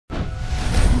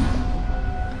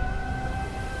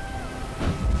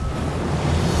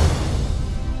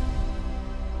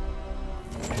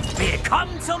Komm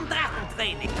zum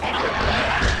Drachentraining.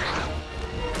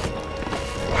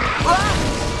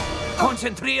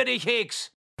 Konzentrier dich,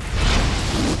 Hicks.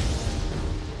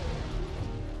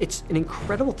 It's an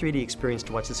incredible 3D experience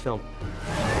to watch this film.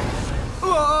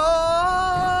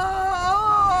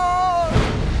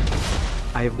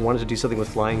 I've wanted to do something with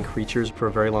flying creatures for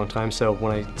a very long time, so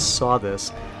when I saw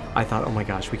this, I thought, oh my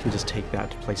gosh, we can just take that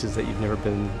to places that you've never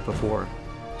been before.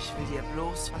 Ich will dir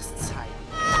bloß was zeigen.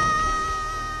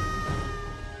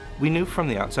 We knew from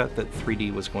the outset that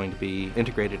 3D was going to be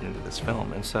integrated into this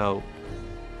film, and so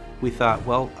we thought,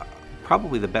 well,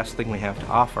 probably the best thing we have to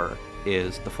offer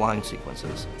is the flying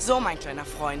sequences. So, mein kleiner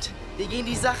Freund, wir gehen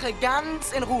die Sache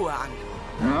ganz in Ruhe an.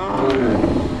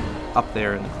 Up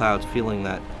there in the clouds, feeling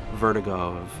that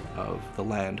vertigo of the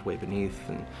land way beneath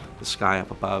and the sky up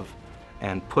above,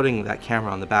 and putting that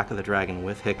camera on the back of the Dragon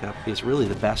with Hiccup is really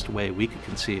the best way we could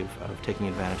conceive of taking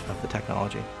advantage of the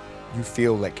technology. You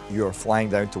feel like you're flying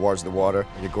down towards the water,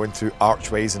 you're going through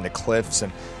archways and the cliffs,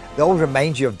 and they all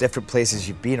remind you of different places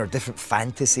you've been or different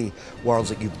fantasy worlds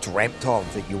that you've dreamt of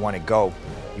that you want to go.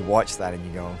 You watch that and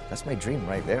you go, that's my dream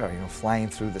right there, you know, flying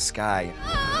through the sky.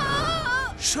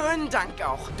 Schönen Dank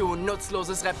auch, du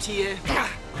nutzloses Reptil.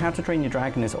 How to Train Your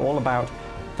Dragon is all about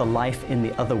the life in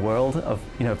the other world of,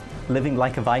 living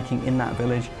like a Viking in that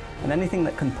village, and anything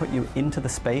that can put you into the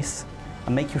space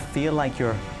and make you feel like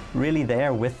you're really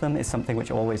there with them is something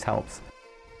which always helps.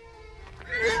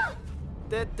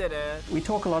 We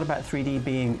talk a lot about 3D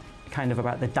being kind of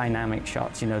about the dynamic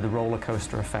shots, the roller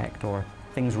coaster effect or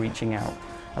things reaching out,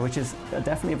 which is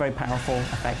definitely a very powerful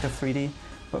effect of 3D.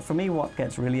 But for me, what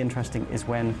gets really interesting is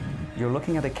when you're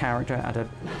looking at a character at a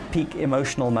peak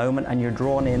emotional moment and you're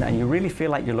drawn in and you really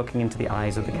feel like you're looking into the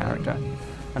eyes of the character.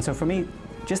 And so for me,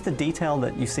 just the detail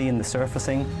that you see in the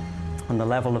surfacing and the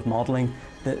level of modeling,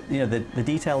 the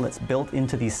detail that's built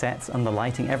into these sets and the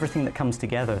lighting, everything that comes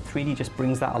together, 3D just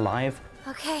brings that alive.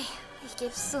 Okay, ich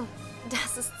geb's zu.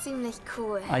 Das ist ziemlich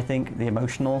cool. I think the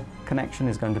emotional connection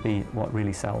is going to be what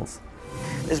really sells.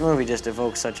 This movie just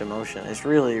evokes such emotion. It's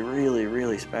really, really,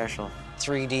 really special.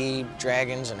 3D,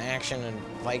 dragons and action and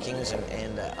Vikings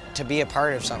and to be a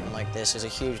part of something like this is a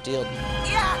huge deal.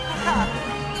 Ja!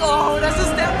 Oh, das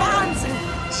ist der Wahnsinn!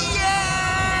 Yeah!